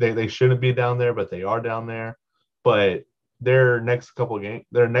 they shouldn't be down there, but they are down there. But their next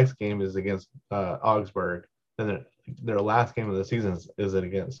game is against Augsburg, and their last game of the season is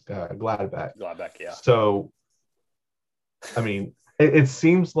against Gladbach. Gladbach, yeah. So, I mean, it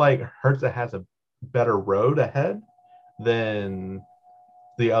seems like Hertha has a better road ahead than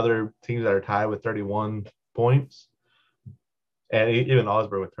the other teams that are tied with 31 points, and even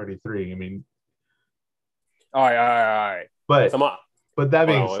Augsburg with 33. I mean, all right. But that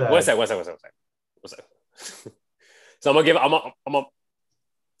being said, what's that? So I'm gonna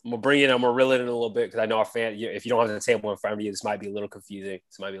bring it. I'm gonna reel it in a little bit, because I know our fan. If you don't have the table in front of you, this might be a little confusing.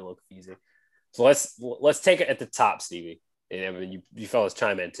 So let's take it at the top, Stevie, and I mean, you fellas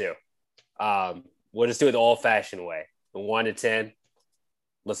chime in too. We'll just do it the old-fashioned way, the 1 to 10.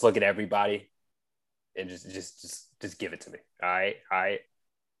 Let's look at everybody and just give it to me. All right.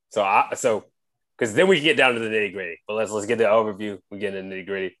 So because then we can get down to the nitty-gritty. But let's get the overview. We get into the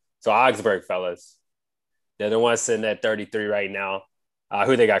nitty-gritty. So Augsburg, fellas, they're the ones sitting at 33 right now.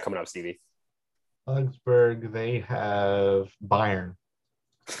 Who they got coming up, Stevie? Augsburg, they have Bayern.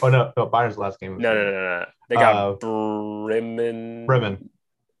 Oh, no, Bayern's last game. No. They got Bremen.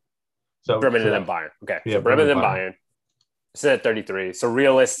 So Bremen and then Bayern. Okay. Yeah, so Bremen and then Bayern. Sit at 33. So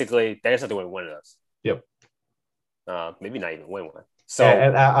realistically, they just have to win one of those. Yep. Maybe not even win one. So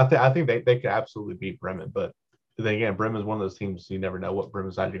and I think they could absolutely beat Bremen, but then again, Bremen's one of those teams you never know what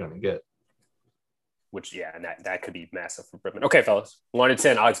Bremen's side you're going to get. Which, yeah, and that could be massive for Bremen. Okay, fellas, 1 to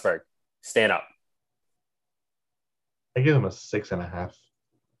 10, Augsburg, stand up. I give them a 6.5.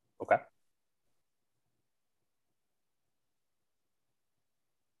 Okay.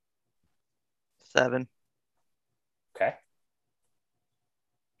 Seven. Okay.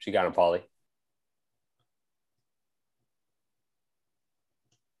 She got him, Paulie.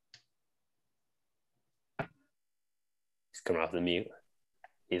 He's coming off the mute.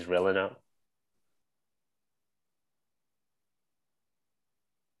 He's reeling out.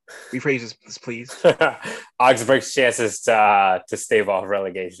 Rephrase this, please. Augsburg's chances to stave off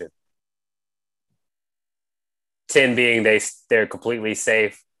relegation. 10 being they're completely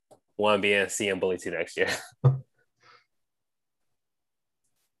safe. 1 being CM Bully 2 next year.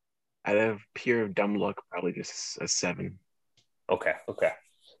 Out of pure dumb luck, probably just a 7. Okay.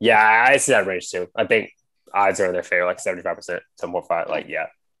 Yeah, I see that range too. I think odds are in their favor, like 75%, 7.5. Like, yeah.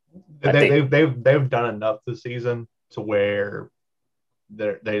 They've done enough this season to where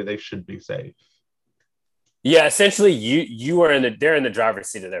they should be safe. Yeah, essentially, they're in the driver's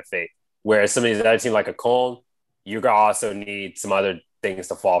seat of their fate. Whereas some of these other teams, like a Cologne, you're gonna also need some other things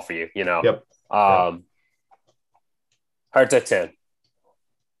to fall for you. You know. Yep. Hertha 10.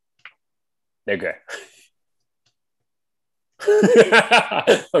 They're good.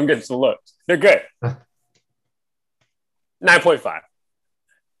 I'm getting some looks. They're good. 9.5.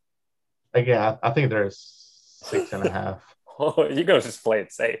 Again, I think they're 6.5. Oh, you're gonna just play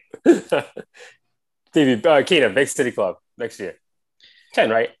it safe. TV, Keenan, Big City Club next year.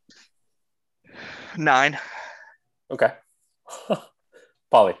 10, right? 9. Okay.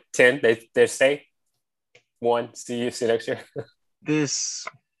 Paulie, 10. They stay. 1. See you next year. This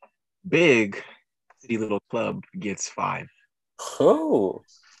big city little club gets 5. Oh,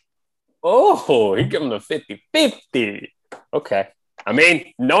 he give them the 50-50. Okay. I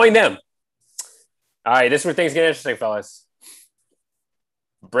mean, knowing them. All right, this is where things get interesting, fellas.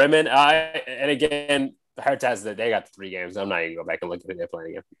 Bremen, and again, Hertha they got 3 games. I'm not even going to go back and look at who they're playing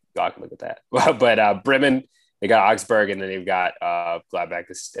again. God can look at that. But Bremen, they got Augsburg, and then they've got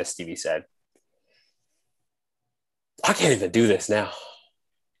Gladbach, as Stevie said. I can't even do this now.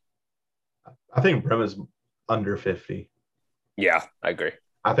 I think Bremen's under 50. Yeah, I agree.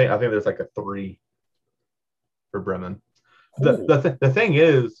 I think there's like a 3 for Bremen. The thing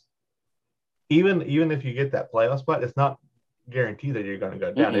is, even if you get that playoff spot, it's not guaranteed that you're going to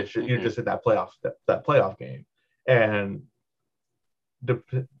go down. You're just at that playoff game, and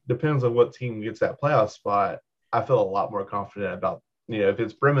depends on what team gets that playoff spot. I feel a lot more confident about, if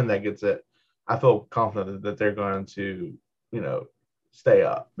it's Bremen that gets it, I feel confident that they're going to stay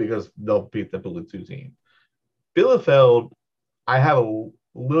up because they'll beat the Blue 2 team. Bielefeld, I have a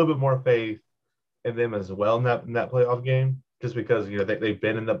little bit more faith in them as well in that playoff game, just because they've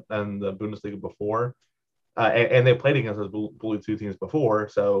been in the Bundesliga before, and they played against those Blue 2 teams before,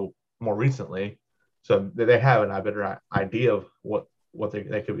 so more recently, so they have a better idea of what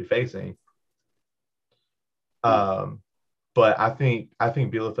they could be facing. But I think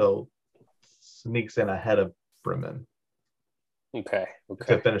Bielefeld sneaks in ahead of Bremen. Okay.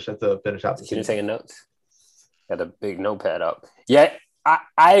 To finish out the Can season. you take notes? Got a big notepad up. Yeah,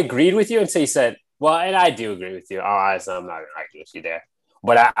 I agreed with you until you said, well, and I do agree with you. Honestly, I'm not going to argue with you there.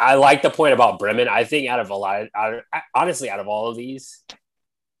 But I like the point about Bremen. I think out of all of these, out of all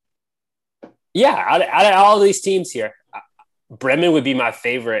of these teams here, Bremen would be my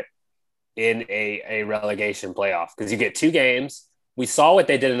favorite in a relegation playoff because you get 2 games. We saw what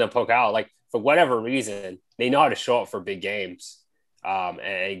they did in the Pokal. Like, for whatever reason, they know how to show up for big games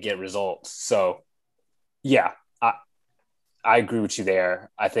and get results. So, yeah, I agree with you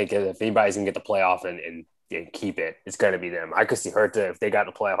there. I think if anybody's going to get the playoff and keep it, it's going to be them. I could see Hertha. If they got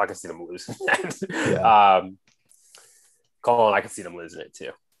in the playoff, I could see them lose. Colin, I could see them losing it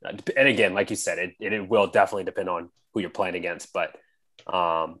too. And again, like you said, it will definitely depend on who you're playing against. But,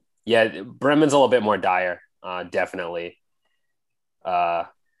 Bremen's a little bit more dire, definitely. And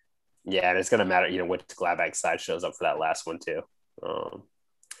it's going to matter, which Gladbach side shows up for that last one too. All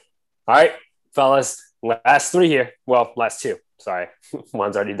right, fellas. Last 3 here. Well, last 2. Sorry.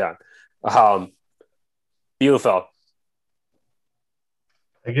 One's already done. Bielefeld.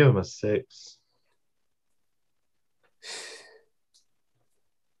 I give him a 6.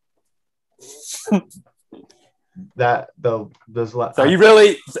 So you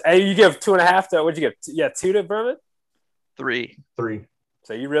really you give 2.5 to what'd you give? 2 to Bremen? 3.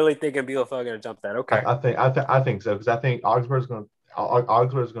 So you really thinking Bielefeld going to jump that? Okay. I think so because I think Augsburg's going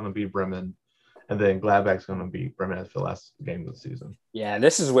to beat Bremen, and then Gladbach's going to beat Bremen for the last game of the season. Yeah,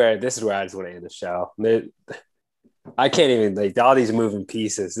 this is where I just want to end the show. I can't even all these moving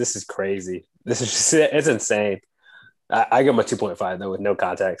pieces. This is crazy. This is just it's insane. I give them a 2.5 though with no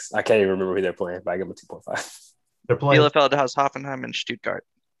context. I can't even remember who they're playing, but I give them a 2.5. They're playing Bielefeld has Hoffenheim and Stuttgart.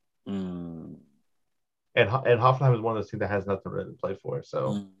 And Hoffenheim is one of those teams that has nothing really to play for.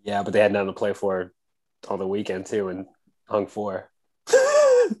 So yeah, but they had nothing to play for on the weekend too, and hung 4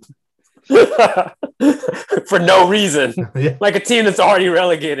 for no reason. Yeah. Like a team that's already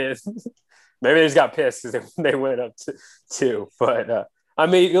relegated. Maybe they just got pissed because they went up to 2. But I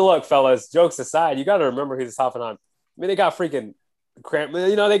mean, look, fellas. Jokes aside, you got to remember who this Hoffenheim. I mean, they got freaking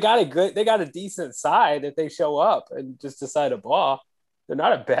They got a good, they got a decent side if they show up and just decide to ball. They're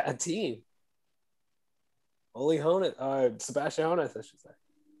not a bad team. Oli Honus, Sebastian Honus, I should say.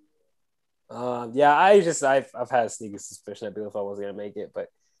 I've had a sneaky suspicion that Bielefeld wasn't going to make it, but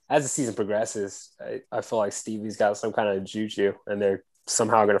as the season progresses, I feel like Stevie's got some kind of juju, and they're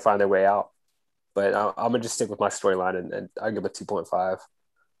somehow going to find their way out. But I'm going to just stick with my storyline, and I'll give it 2.5.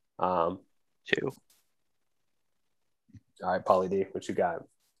 2. All right, Pauly D, what you got?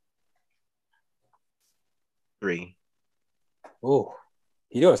 3. Ooh,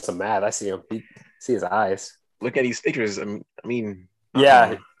 he doing some math. I see him. See his eyes. Look at these pictures. I mean,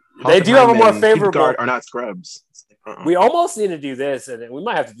 yeah, they do have a more favorable. Are not scrubs. We almost need to do this, and we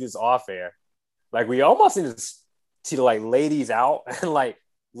might have to do this off air. Like, we almost need to like lay these out and like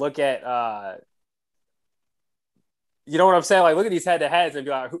look at, you know what I'm saying? Like, look at these head to heads and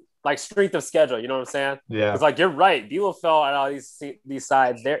be like strength of schedule. You know what I'm saying? Yeah. It's like you're right. Bielefeld and all these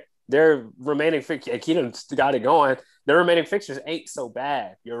sides, their remaining fixtures. Keenum's got it going. Their remaining fixtures ain't so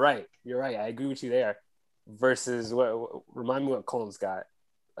bad. You're right. I agree with you there. Versus what? Remind me what Colin's got.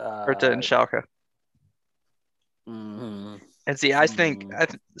 Hertha and Schalke. Mm-hmm. And see, I think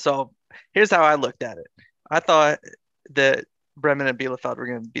so. Here's how I looked at it. I thought that Bremen and Bielefeld were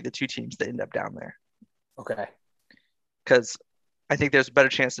going to be the two teams that end up down there. Okay. Because I think there's a better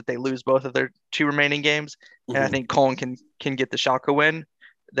chance that they lose both of their 2 remaining games, and I think Colin can get the Schalke win.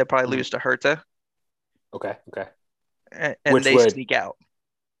 They'll probably lose to Hertha. Okay. And they sneak out.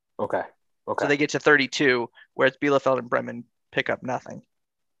 Okay. So they get to 32, whereas Bielefeld and Bremen pick up nothing,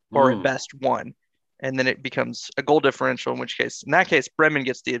 or at best 1. And then it becomes a goal differential, in that case, Bremen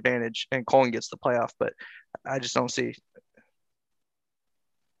gets the advantage and Colin gets the playoff. But I just don't see.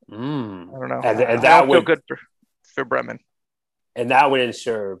 I don't know. And that would feel good for Bremen. And that would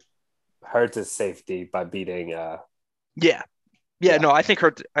ensure Hertha's safety by beating. Yeah. No, I think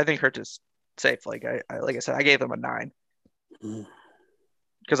Hertha's safe. Like I said, I gave them a 9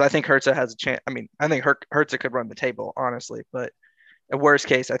 because I think Hertha has a chance. I mean, I think Hertha could run the table, honestly. But in worst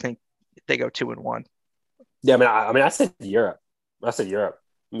case, I think they go 2-1. Yeah, I mean, I said Europe. I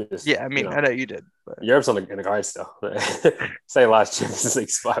know you did. But. Europe's in the cards still. Say last Champions League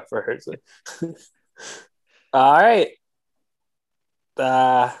spot for Hertha. All right.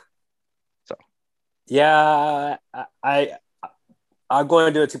 I'm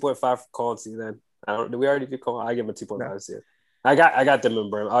going to do a 2.5 for Colin C then. Do we already do Colin? I give him a 2.5 C. I got them in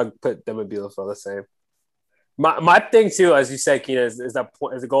Bremen. I'll put them in Bielefeld the same. My thing too, as you said, Keena, is that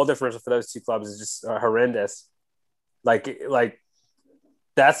point, is the goal differential for those 2 clubs is just horrendous. Like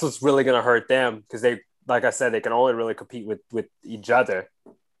that's what's really going to hurt them because they, like I said, they can only really compete with each other.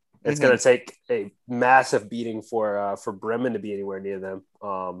 It's going to take a massive beating for Bremen to be anywhere near them,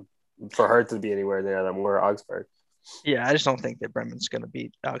 for Hertha to be anywhere near them, or Augsburg. Yeah, I just don't think that Bremen's going to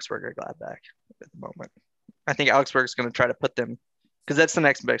beat Augsburg or Gladbach at the moment. I think Augsburg's going to try to put them, because that's the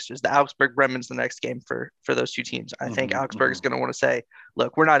next fixtures. The Augsburg Bremen's the next game for those 2 teams. I think Augsburg is going to want to say,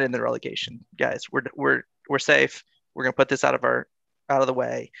 "Look, we're not in the relegation, guys. We're safe. We're going to put this out of the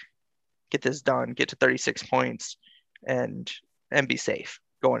way, get this done, get to 36 points, and be safe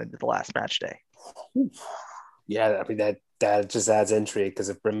going into the last match day." Yeah, I mean that just adds intrigue because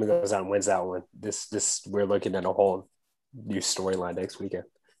if Bremen goes out and wins that one, this we're looking at a whole new storyline next weekend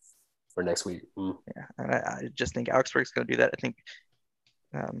or next week. Yeah, and I just think Augsburg's going to do that. I think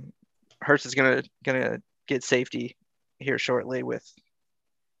Hertz is going to get safety here shortly with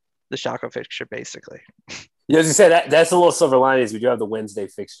the Schalke fixture, basically. Yeah, as you said, that's a little silver lining is we do have the Wednesday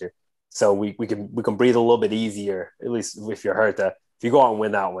fixture, so we can breathe a little bit easier, at least if you're Hertha. If you go out and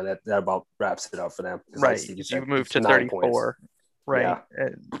win that one, that about wraps it up for them. Right. You move to 34, points. right? Yeah.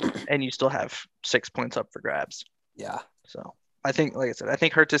 And you still have 6 points up for grabs. Yeah. So I think, like I said, I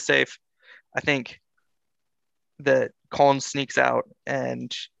think Hertha's safe. I think that Colin sneaks out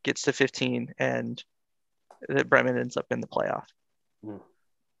and gets to 15 and that Bremen ends up in the playoff.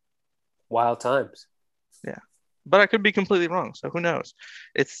 Wild times. Yeah. But I could be completely wrong. So who knows?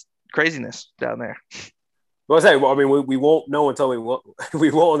 It's craziness down there. I mean, we won't know until we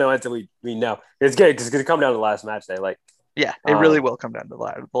won't know until we know. It's good because it's going to come down to the last match day. Like, yeah, it really will come down to the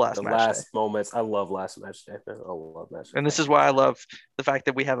last match last day. Moments. I love last match day. I love match day. And this is why I love the fact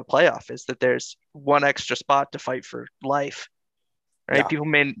that we have a playoff is that there's one extra spot to fight for life. Right? Yeah. People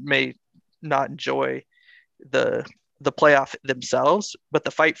may not enjoy the playoff themselves, but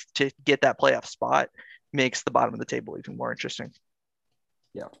the fight to get that playoff spot makes the bottom of the table even more interesting.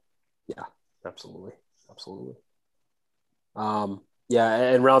 Yeah, absolutely.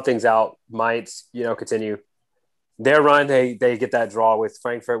 And round things out, Mainz, continue their run. They get that draw with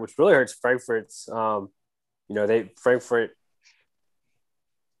Frankfurt, which really hurts Frankfurt's. Frankfurt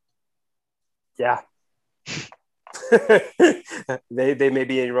Yeah. they may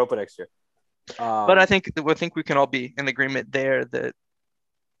be in Europa next year. But I think we can all be in agreement there that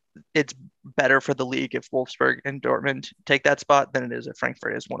it's better for the league if Wolfsburg and Dortmund take that spot than it is if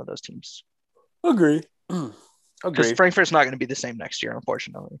Frankfurt is one of those teams. Agree. Because Frankfurt's not going to be the same next year,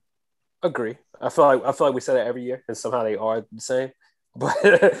 unfortunately. Agree. I feel like we say that every year, and somehow they are the same.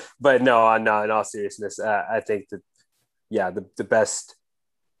 But no. In all seriousness, I think that the best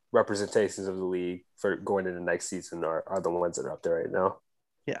representations of the league for going into next season are the ones that are up there right now.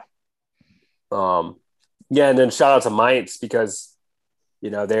 Yeah. And then shout out to Mainz because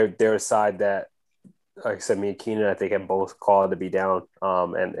they're a side that, like I said, me and Keenan I think have both called to be down,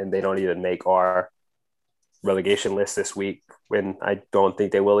 and they don't even make our relegation list this week, when I don't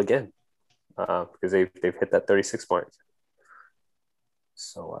think they will again, because they've hit that 36 mark.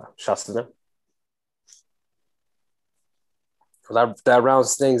 So shouts to them. Well, that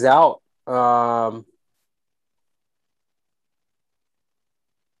rounds things out. Well,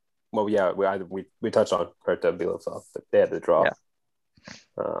 yeah, we touched on Hertha Bielefeld, but they had the draw.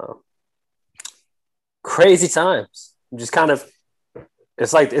 Yeah. Crazy times. Just kind of,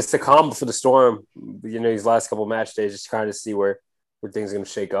 it's the calm before the storm. These last couple match days, just trying to see where things are going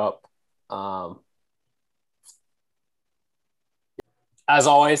to shake up. As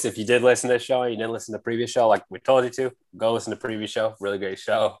always, if you did listen to this show and you didn't listen to the previous show, like we told you to, go listen to the previous show. Really great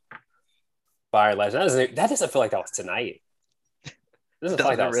show. Fire Legend. That doesn't feel like that was tonight. It doesn't feel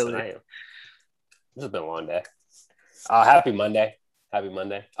like that was really tonight. This has been a long day. Happy Monday.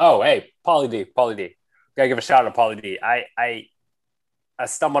 Oh, hey, Pauly D. Gotta give a shout out to Pauly D. I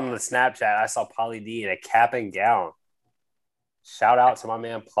stumbled on the Snapchat. I saw Pauly D in a cap and gown. Shout out to my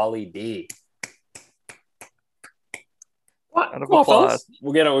man Pauly D. What? Round of applause.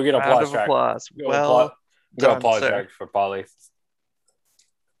 We'll get applause track. Well done, applause track for Pauly.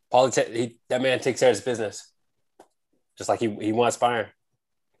 Pauly, that man takes care of his business, just like he wants Bayern.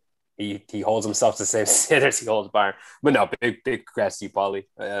 He holds himself to the same standards he holds Bayern. But no, big congrats to you, Pauly.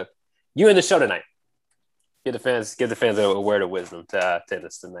 You in the show tonight. Give the fans a word of wisdom to end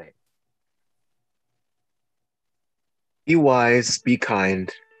us tonight. Be wise, be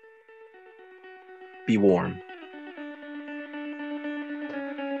kind, be warm.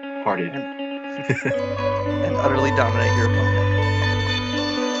 Hearted. And utterly dominate your opponent.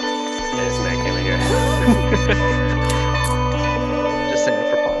 Yeah, this man came in here.